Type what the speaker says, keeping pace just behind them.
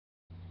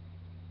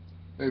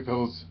Hey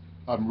fellas,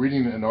 I'm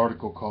reading an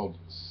article called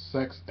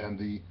Sex and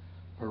the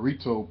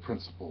Pareto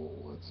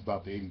Principle. It's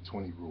about the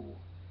 80-20 rule.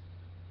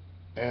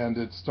 And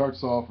it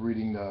starts off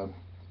reading,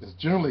 it's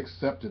generally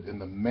accepted in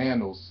the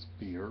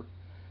manosphere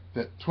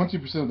that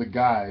 20% of the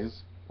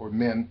guys, or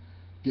men,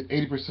 get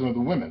 80% of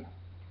the women.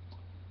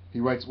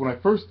 He writes, when I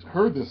first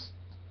heard this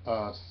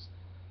uh,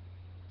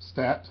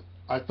 stat,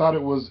 I thought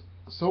it was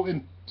so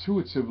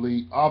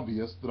intuitively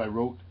obvious that I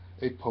wrote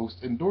a post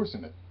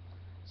endorsing it.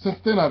 Since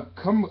then, I've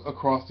come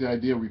across the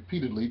idea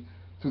repeatedly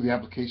through the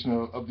application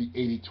of the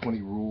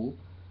 80-20 rule.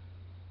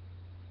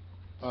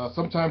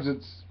 Sometimes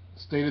it's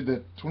stated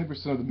that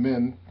 20% of the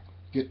men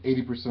get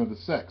 80% of the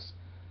sex,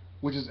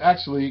 which is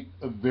actually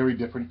a very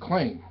different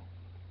claim.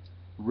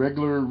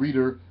 Regular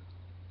reader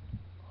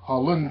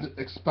Holland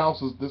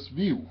espouses this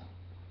view.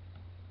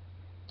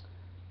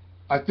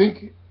 I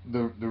think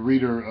the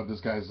reader of this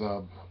guy's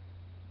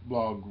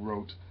blog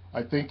wrote,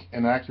 I think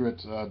an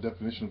accurate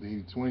definition of the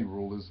 80-20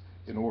 rule is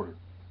in order.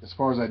 As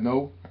far as I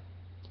know,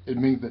 it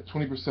means that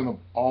 20% of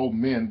all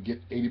men get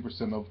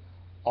 80% of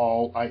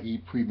all,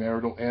 i.e.,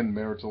 premarital and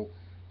marital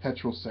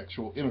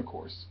heterosexual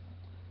intercourse.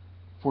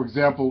 For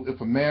example,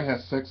 if a man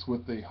has sex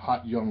with a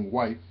hot young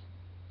wife,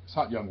 his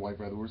hot young wife,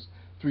 in other words,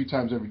 3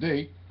 times every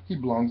day, he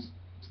belongs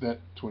to that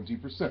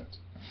 20%.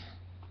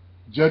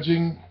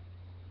 Judging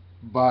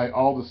by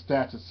all the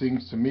stats, it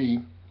seems to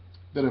me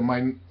that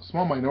a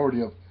small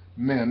minority of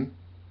men,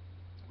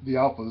 the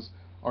alphas,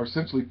 are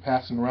essentially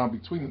passing around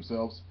between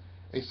themselves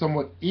a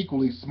somewhat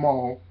equally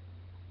small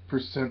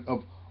percent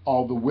of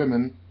all the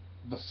women,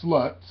 the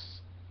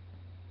sluts.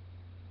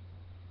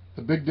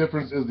 The big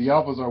difference is the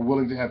alphas are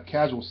willing to have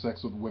casual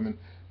sex with women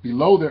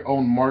below their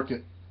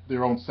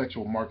own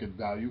sexual market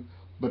value,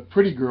 but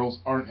pretty girls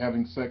aren't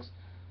having sex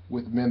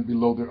with men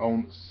below their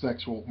own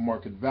sexual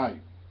market value.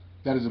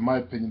 That is, in my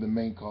opinion, the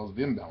main cause of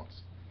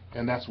imbalance.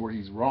 And that's where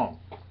he's wrong.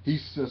 He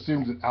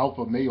assumes that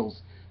alpha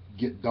males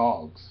get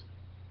dogs.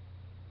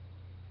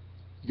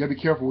 You gotta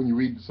be careful when you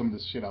read some of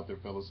this shit out there,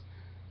 fellas.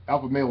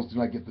 Alpha males do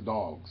not get the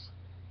dogs.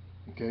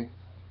 Okay?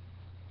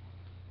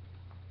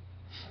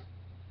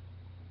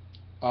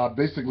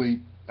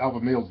 Basically,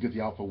 alpha males get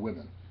the alpha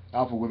women.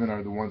 Alpha women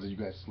are the ones that you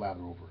guys slather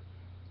over.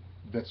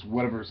 That's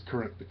whatever is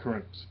the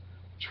current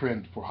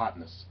trend for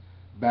hotness.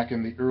 Back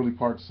in the early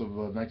parts of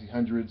the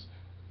 1900s,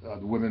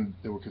 the women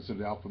that were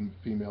considered alpha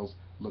females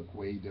looked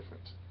way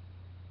different,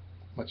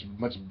 much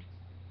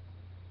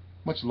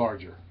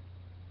larger.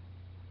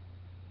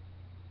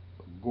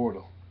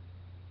 Gordo.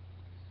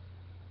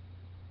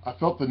 I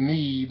felt the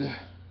need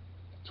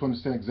to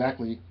understand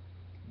exactly,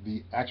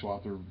 the actual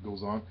author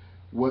goes on,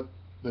 what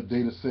the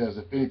data says,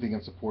 if anything,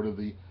 in support of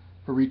the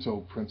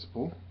Pareto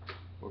principle,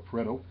 or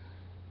Pareto,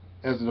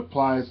 as it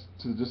applies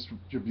to the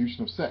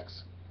distribution of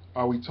sex.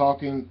 Are we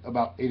talking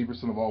about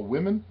 80% of all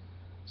women,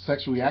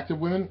 sexually active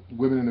women,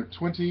 women in their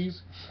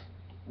 20s,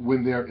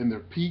 when they're in their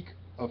peak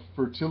of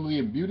fertility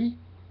and beauty?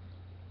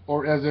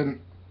 Or as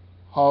in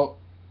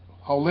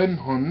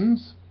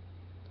Hollenhund's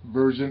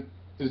version,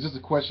 it is just a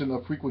question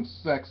of frequent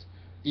sex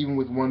even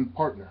with one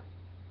partner.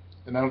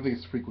 And I don't think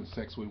it's frequent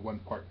sex with one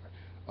partner.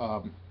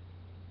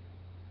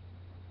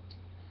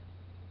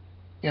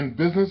 In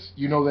business,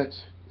 you know that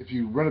if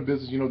you run a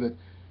business, you know that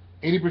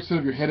 80%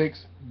 of your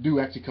headaches do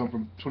actually come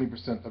from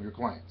 20% of your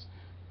clients.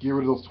 Get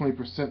rid of those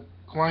 20%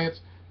 clients,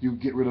 you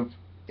get rid of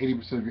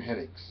 80% of your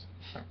headaches.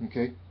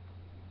 Okay?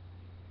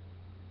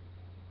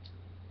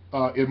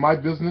 In my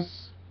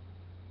business,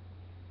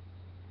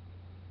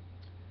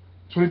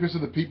 20%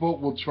 of the people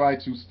will try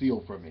to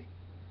steal from me.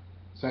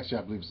 It's actually,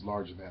 I believe it's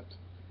larger than that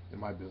in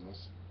my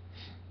business.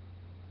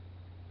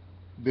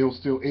 They'll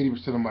steal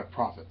 80% of my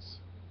profits.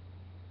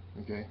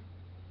 Okay?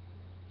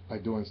 By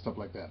doing stuff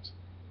like that.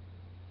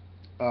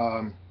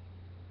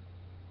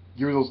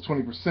 Give her those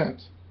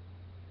 20%,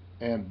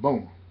 and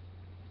boom.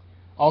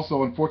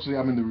 Also, unfortunately,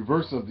 I'm in the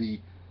reverse of the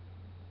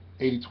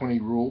 80-20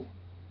 rule.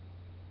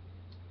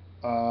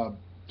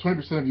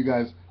 20% of you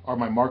guys are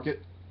my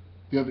market.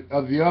 The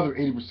other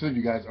 80% of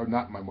you guys are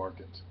not my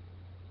market.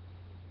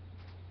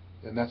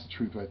 And that's the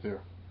truth right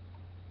there.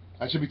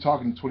 I should be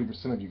talking to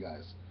 20% of you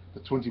guys, the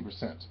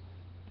 20%.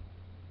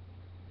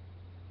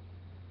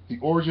 The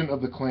origin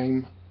of the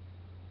claim,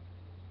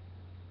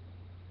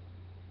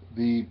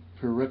 the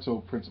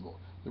Pareto principle.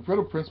 The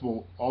Pareto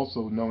principle,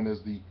 also known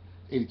as the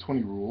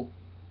 80-20 rule,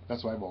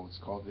 that's what I've always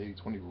called the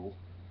 80-20 rule,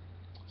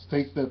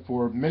 states that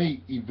for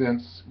many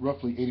events,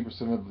 roughly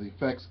 80% of the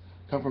effects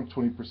come from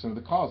 20% of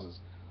the causes.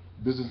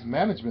 Business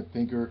management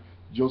thinker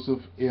Joseph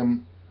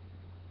M.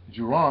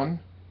 Juran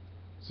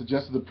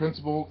suggested the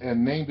principle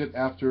and named it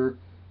after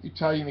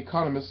Italian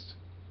economist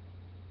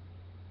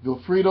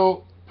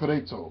Vilfredo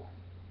Pareto,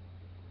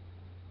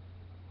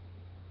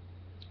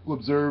 who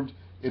observed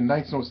in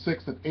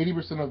 1906 that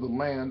 80% of the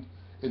land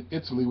in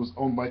Italy was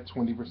owned by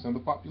 20% of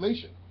the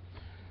population.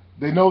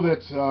 They know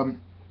that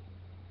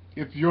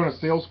if you're in a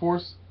sales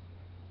force,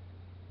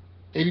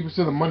 80%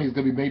 of the money is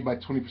going to be made by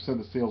 20% of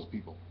the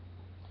salespeople.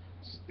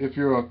 If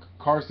you're a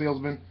car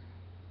salesman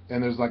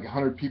and there's like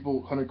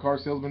 100 car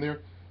salesmen there,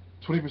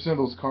 20% of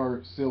those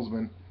car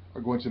salesmen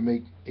are going to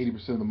make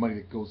 80% of the money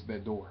that goes to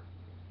that door.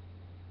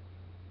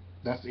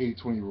 That's the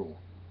 80-20 rule.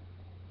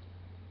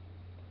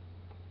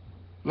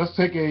 Let's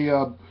take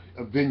a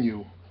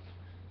venue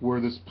where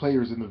there's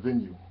players in the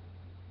venue.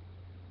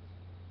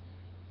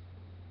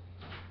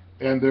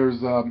 And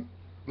there's,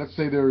 let's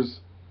say there's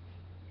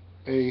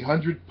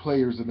 100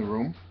 players in the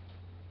room.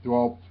 They're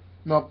all,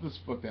 no, let's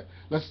fuck that.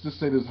 Let's just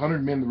say there's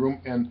 100 men in the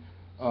room and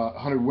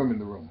 100 women in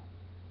the room.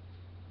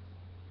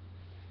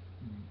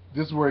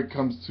 This is where it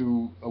comes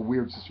to a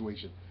weird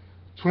situation.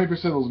 20%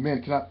 of those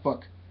men cannot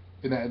fuck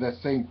in that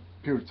same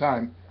period of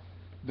time.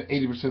 The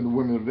 80% of the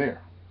women are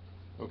there.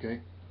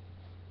 Okay?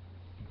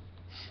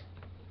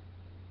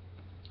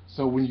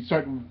 So when you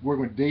start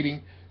working with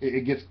dating,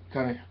 it gets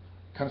kind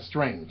of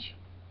strange,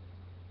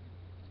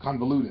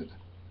 convoluted.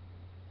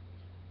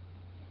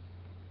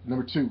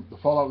 Number 2, the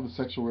fallout of the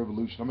sexual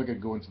revolution. I'm not going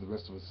to go into the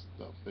rest of this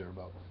stuff there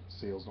about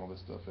sales and all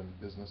this stuff and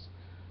business.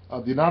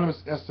 The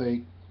anonymous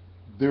essay,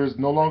 there is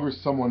no longer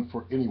someone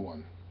for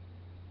anyone.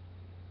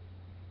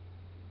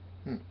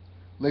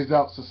 Lays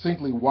out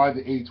succinctly why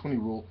the 80-20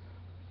 rule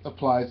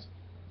applies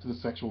to the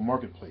sexual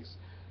marketplace.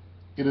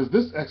 It is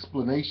this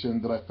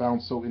explanation that I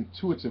found so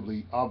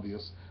intuitively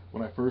obvious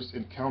when I first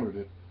encountered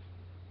it,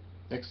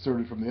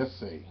 excerpted from the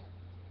essay.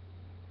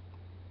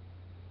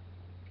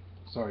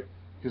 Sorry,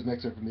 here's an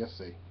excerpt from the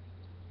essay.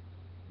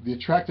 The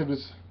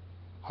attractiveness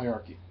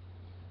hierarchy.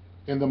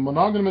 In the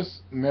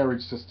monogamous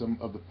marriage system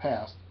of the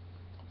past,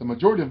 the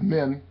majority of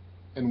men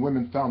and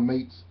women found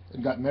mates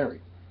and got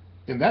married.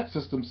 In that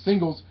system,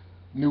 singles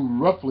knew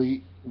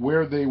roughly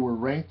where they were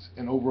ranked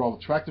in overall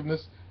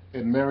attractiveness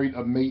and married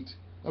a mate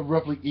of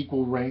roughly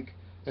equal rank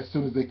as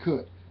soon as they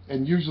could,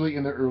 and usually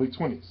in their early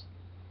 20s.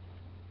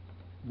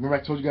 Remember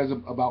I told you guys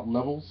about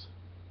levels?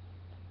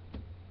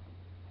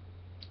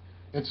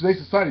 In today's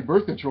society,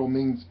 birth control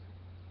means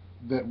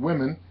that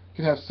women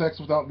can have sex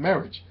without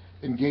marriage,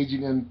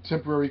 engaging in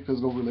temporary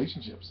physical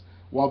relationships,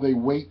 while they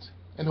wait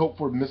and hope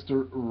for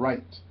Mr.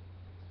 Right.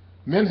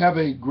 Men have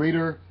a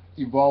greater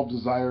evolved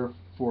desire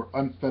for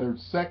unfettered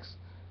sex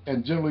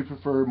and generally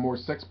prefer more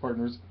sex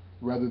partners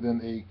rather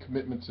than a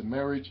commitment to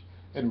marriage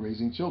and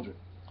raising children.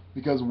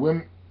 Because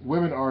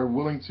women are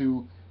willing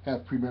to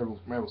have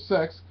premarital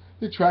sex,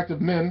 the attractive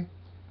men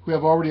who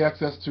have already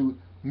access to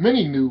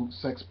many new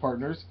sex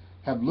partners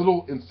have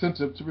little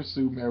incentive to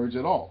pursue marriage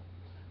at all.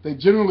 They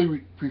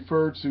generally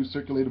prefer to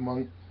circulate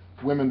among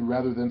women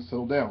rather than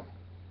settle down.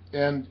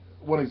 And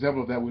one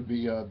example of that would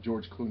be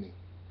George Clooney.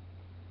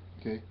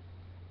 Okay?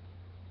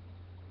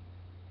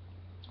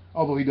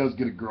 Although he does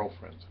get a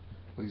girlfriend,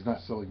 but he's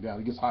not settling down.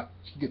 He gets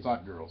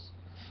hot girls.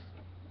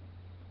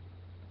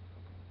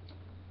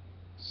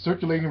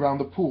 Circulating around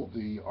the pool,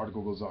 the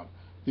article goes on.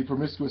 The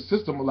promiscuous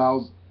system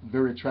allows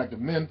very attractive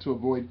men to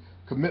avoid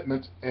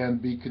commitment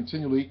and be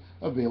continually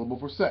available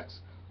for sex.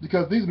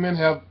 Because these men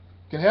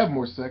can have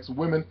more sex,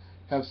 women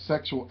have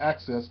sexual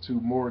access to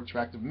more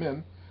attractive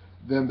men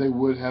than they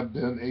would have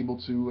been able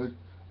to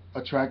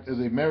attract as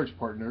a marriage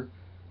partner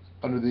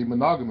under the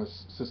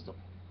monogamous system.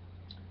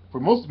 For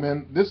most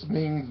men, this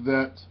means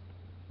that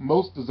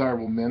most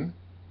desirable men,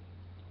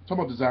 I'm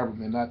talking about desirable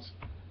men,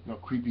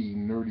 not creepy,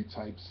 nerdy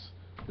types.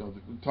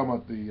 I'm talking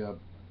about the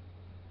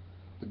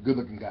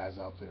good-looking guys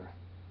out there,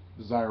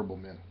 desirable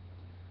men.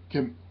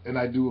 And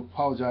I do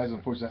apologize.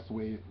 Unfortunately, that's the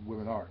way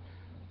women are.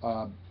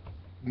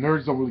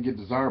 Nerds don't really get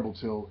desirable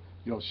till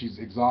she's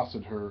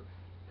exhausted her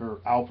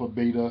alpha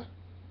beta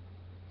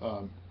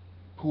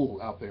pool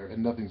out there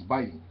and nothing's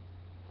biting.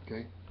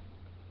 Okay.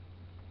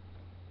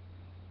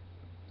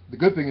 The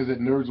good thing is that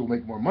nerds will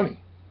make more money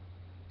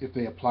if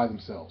they apply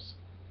themselves.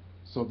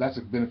 So that's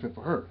a benefit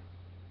for her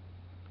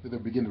that they're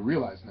beginning to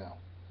realize now.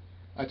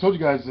 I told you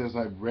guys as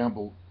I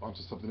ramble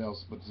onto something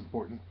else, but it's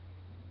important.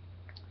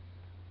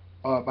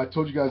 I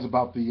told you guys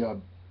about I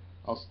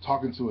was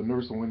talking to a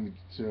nurse and went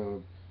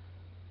to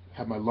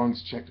have my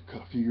lungs checked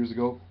a few years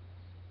ago,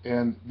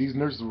 and these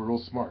nurses were real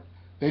smart.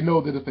 They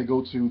know that if they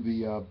go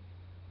to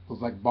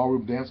those like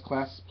ballroom dance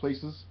class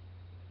places,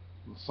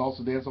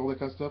 salsa dance, all that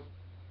kind of stuff,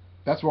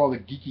 that's where all the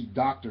geeky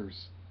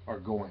doctors are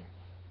going.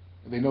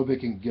 And they know they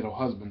can get a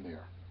husband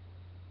there.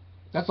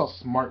 That's how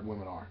smart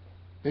women are.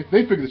 They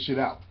figure this shit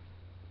out.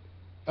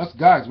 Us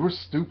guys, we're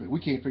stupid. We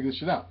can't figure this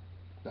shit out.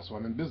 That's why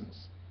I'm in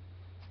business.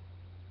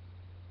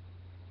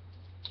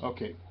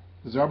 Okay,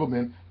 desirable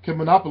men can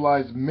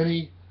monopolize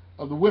many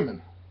of the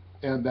women,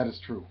 and that is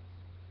true.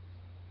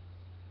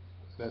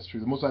 That's true.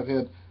 The most I've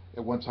had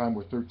at one time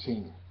were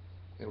 13.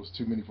 It was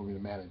too many for me to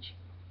manage.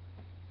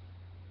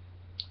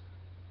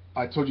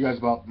 I told you guys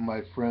about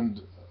my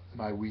friend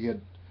and I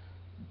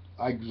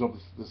grew up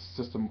with this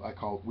system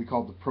we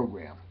called the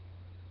program.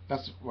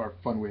 That's our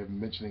fun way of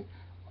mentioning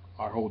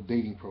our whole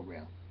dating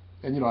program.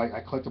 And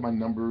I collected my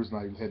numbers and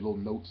I had little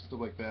notes and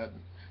stuff like that.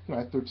 And, I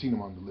had 13 of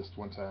them on the list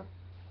one time.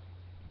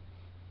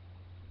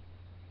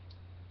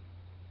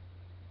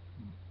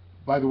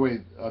 By the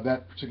way,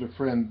 that particular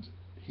friend,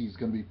 he's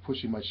going to be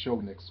pushing my show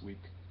next week.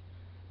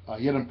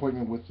 He had an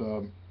appointment with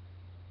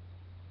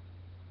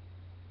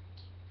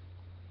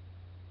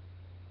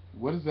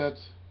what is that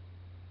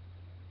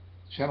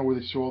channel where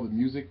they show all the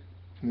music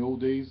from the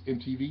old days,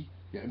 MTV.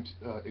 Yeah,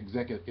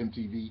 exec at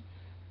MTV,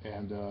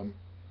 and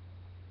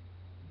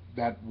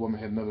that woman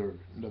had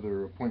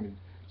another appointment,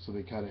 so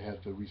they kind of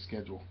had to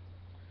reschedule.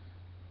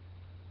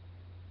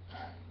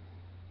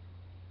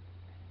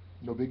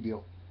 No big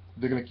deal.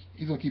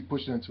 He's gonna keep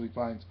pushing until he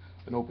finds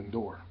an open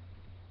door.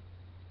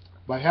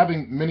 By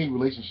having many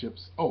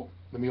relationships. Oh,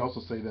 let me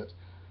also say that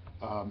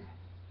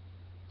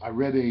I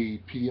read a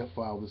PDF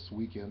file this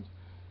weekend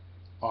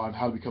on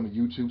how to become a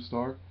YouTube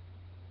star.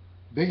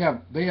 They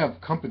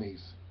have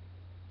companies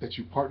that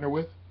you partner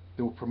with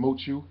that will promote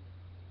you.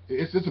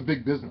 It's a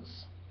big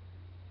business.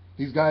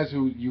 These guys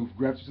who you've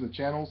grabbed to the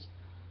channels,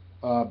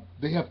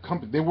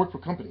 they work for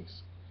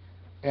companies,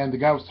 and the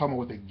guy was talking about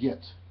what they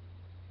get.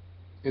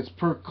 It's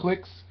per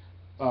clicks,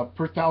 per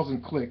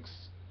 1,000 clicks,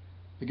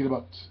 they get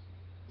about,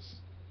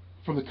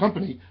 from the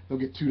company, they'll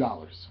get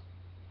 $2.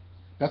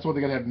 That's why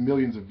they gotta have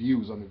millions of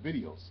views on their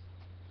videos.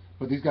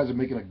 But these guys are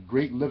making a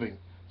great living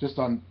just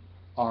on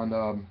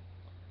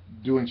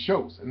doing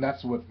shows, and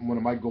that's what one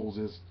of my goals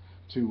is,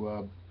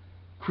 to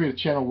create a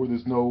channel where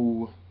there's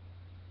no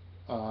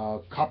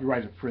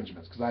copyright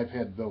infringements, because I've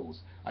had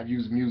those. I've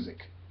used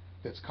music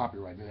that's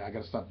copyrighted, and I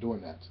gotta stop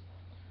doing that.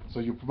 So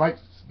you might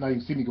not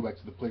even see me go back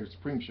to the Player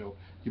Supreme show.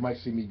 You might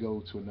see me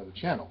go to another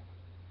channel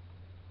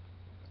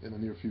in the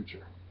near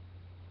future.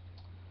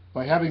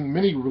 By having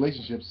many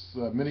relationships,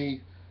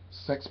 many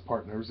sex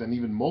partners, and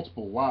even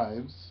multiple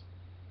wives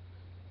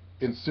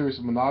in serious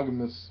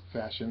monogamous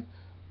fashion,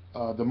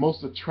 the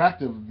most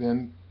attractive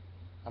men,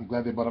 I'm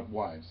glad they brought up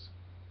wives,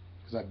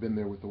 because I've been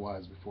there with the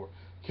wives before,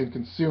 can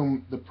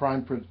consume the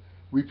prime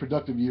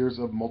reproductive years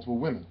of multiple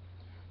women.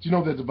 Do you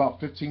know that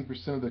about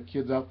 15% of the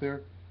kids out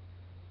there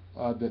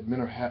that men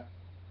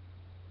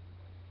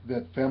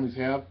that families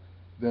have,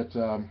 that's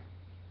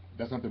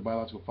not their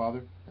biological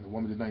father, and the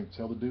woman did not even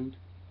tell the dude?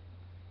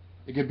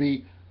 It could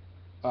be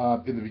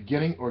in the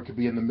beginning, or it could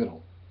be in the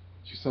middle.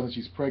 Suddenly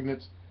she's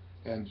pregnant,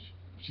 and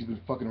she's been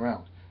fucking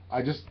around.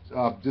 I just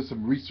did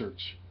some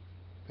research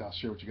that I'll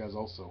share with you guys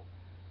also.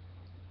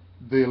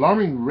 The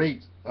alarming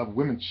rate of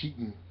women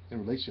cheating in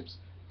relationships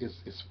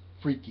is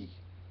freaky.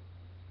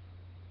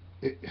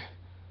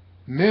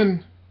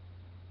 Men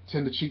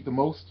tend to cheat the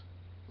most,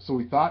 so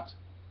we thought.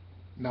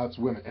 Now it's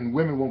women, and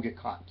women won't get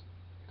caught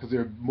because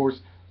they're more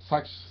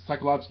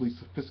psychologically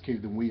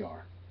sophisticated than we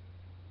are.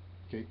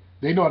 Okay,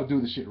 they know how to do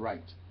the shit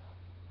right.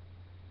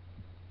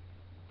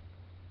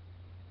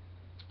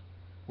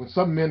 When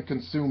some men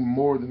consume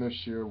more than their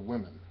share of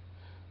women,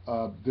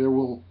 there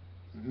will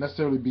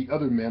necessarily be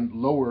other men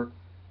lower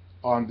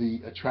on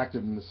the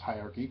attractiveness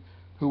hierarchy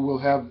who will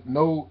have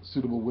no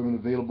suitable women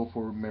available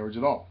for marriage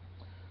at all.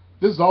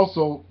 This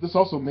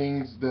also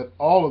means that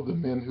all of the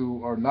men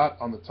who are not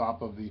on the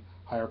top of the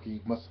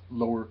hierarchy must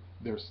lower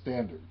their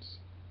standards.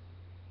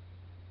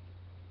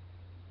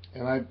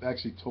 And I've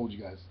actually told you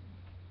guys,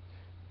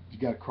 you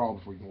got to crawl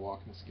before you can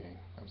walk in this game.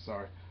 I'm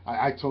sorry.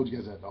 I told you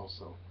guys that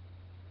also.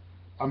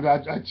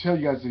 I tell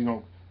you guys,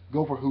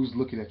 go for who's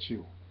looking at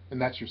you,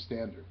 and that's your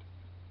standard.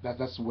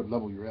 That's what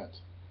level you're at,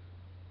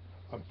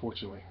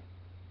 unfortunately.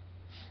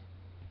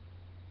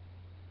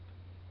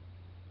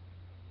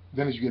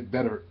 Then as you get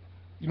better,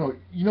 when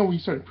you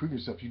start improving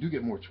yourself, you do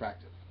get more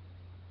attractive.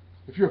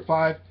 If you're a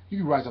 5, you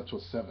can rise up to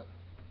a 7.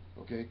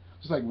 Okay?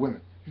 Just like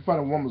women. If you find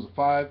a woman who's a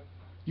 5,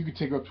 you can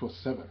take her up to a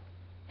 7.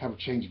 Have her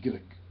change, get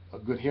a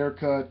good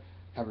haircut,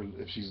 have her,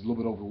 if she's a little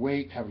bit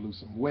overweight, have her lose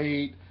some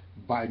weight,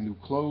 buy new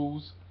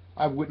clothes.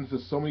 I've witnessed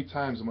this so many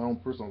times in my own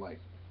personal life.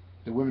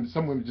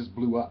 Some women just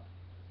blew up,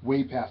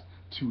 way past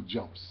 2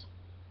 jumps.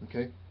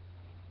 Okay?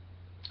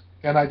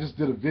 And I just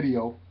did a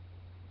video.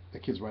 The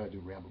kid's right, I do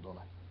ramble, don't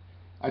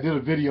I? I did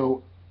a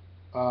video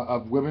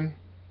of women.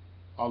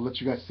 I'll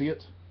let you guys see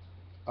it.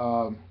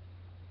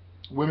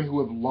 Women who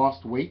have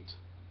lost weight.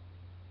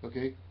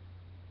 Okay?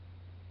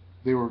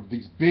 They were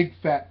these big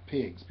fat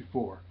pigs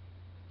before,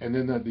 and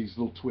then they're these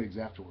little twigs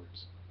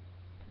afterwards.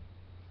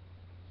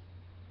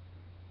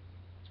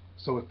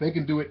 So if they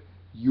can do it,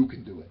 you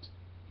can do it.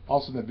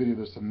 Also in that video,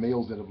 there's some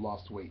males that have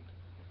lost weight.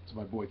 It's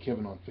my boy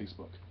Kevin on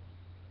Facebook.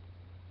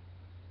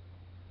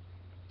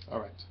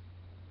 Alright.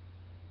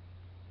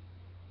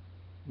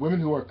 Women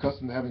who are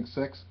accustomed to having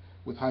sex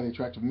with highly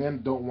attractive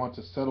men don't want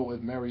to settle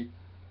and marry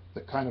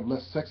the kind of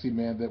less sexy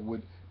man that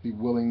would be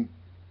willing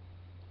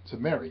to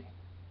marry.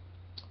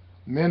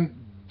 Men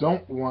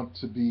don't want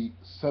to be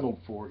settled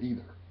for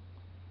either.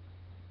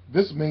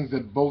 This means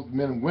that both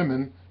men and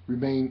women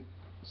remain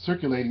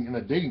circulating in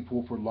a dating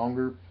pool for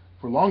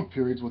long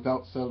periods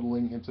without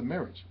settling into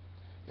marriage.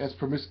 As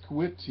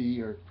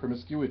promiscuity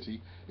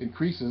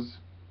increases,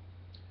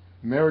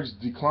 marriage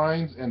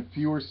declines and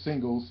fewer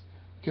singles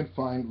can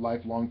find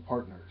lifelong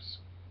partners.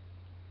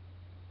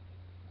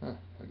 I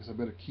guess I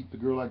better keep the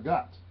girl I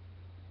got.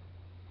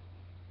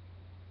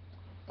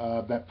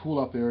 That pool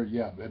out there,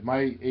 yeah, at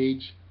my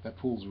age, that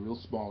pool's real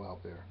small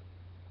out there.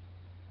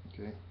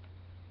 Okay.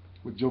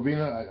 With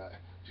Jovina,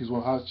 she's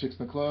one of the hottest chicks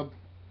in the club.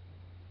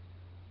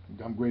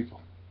 I'm grateful.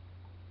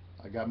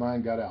 I got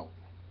mine, got out.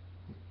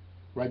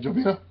 Right,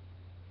 Jovina?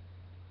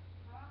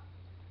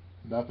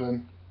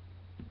 Nothing.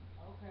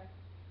 Okay.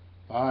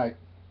 All right.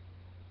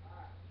 All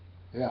right.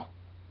 Yeah.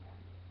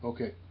 Yeah.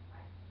 Okay.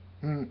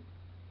 Bye. Hmm.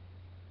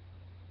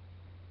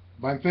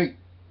 Blind fate.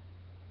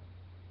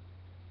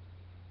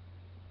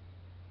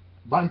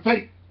 Blind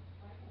fate.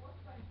 What's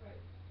my face?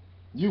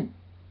 You.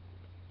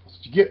 That's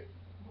what you get.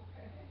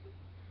 Okay.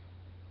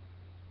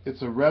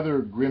 It's a rather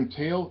grim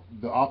tale,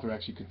 the author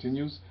actually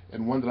continues,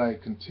 and one that I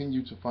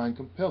continue to find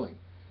compelling.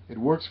 It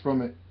works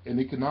from an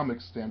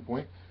economic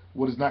standpoint.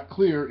 What is not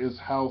clear is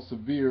how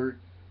severe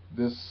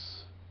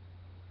this,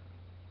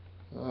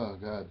 oh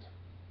God,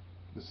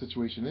 the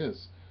situation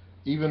is.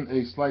 Even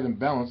a slight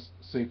imbalance,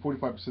 say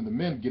 45% of the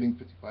men getting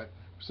 55%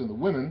 of the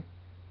women,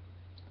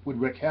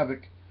 would wreak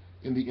havoc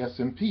in the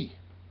S&P.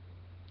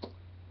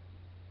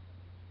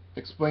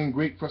 Explain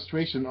great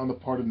frustration on the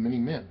part of many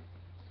men.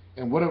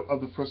 And what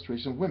of the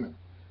frustration of women?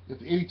 If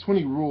the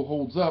 80-20 rule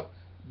holds up,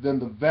 then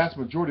the vast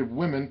majority of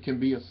women can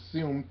be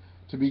assumed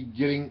to be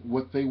getting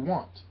what they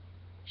want.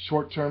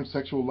 Short-term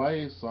sexual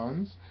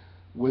liaisons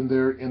when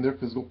they're in their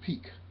physical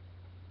peak.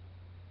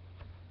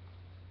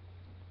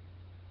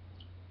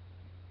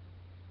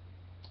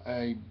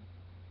 I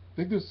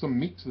think there's some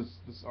meat to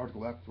this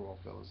article after all,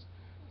 fellas.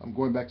 I'm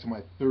going back to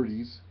my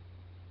 30s,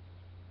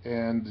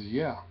 and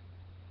yeah,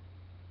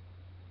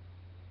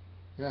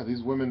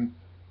 these women,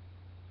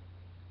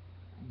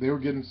 they were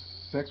getting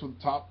sex with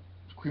the top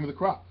cream of the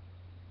crop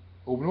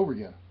over and over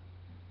again.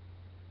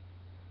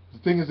 The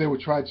thing is, they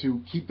would try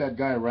to keep that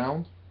guy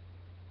around,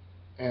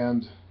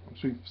 and I'm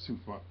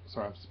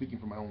speaking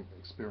from my own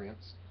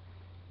experience.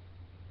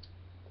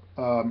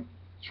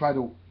 Try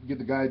to get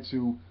the guy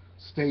to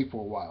stay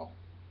for a while,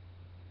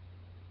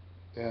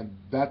 and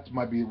that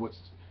might be what's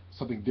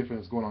something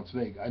different that's going on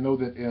today. I know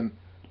that in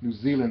New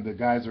Zealand, the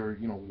guys are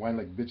whining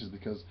like bitches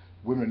because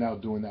women are now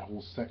doing that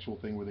whole sexual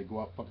thing where they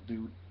go out, fuck a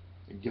dude,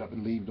 and get up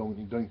and leave. Don't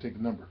even take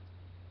the number.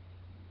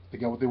 They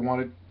got what they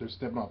wanted. They're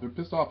stepping off. They're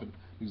pissed off in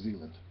New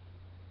Zealand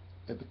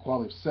at the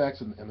quality of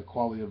sex and the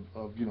quality of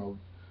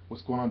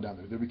what's going on down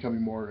there. They're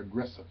becoming more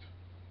aggressive.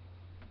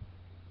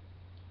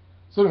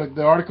 So anyway,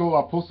 the article,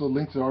 I'll post a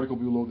link to the article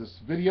below this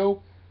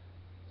video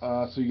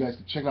so you guys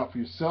can check it out for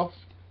yourself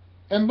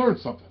and learn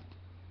something.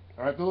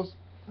 All right, fellas?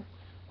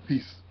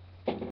 Peace.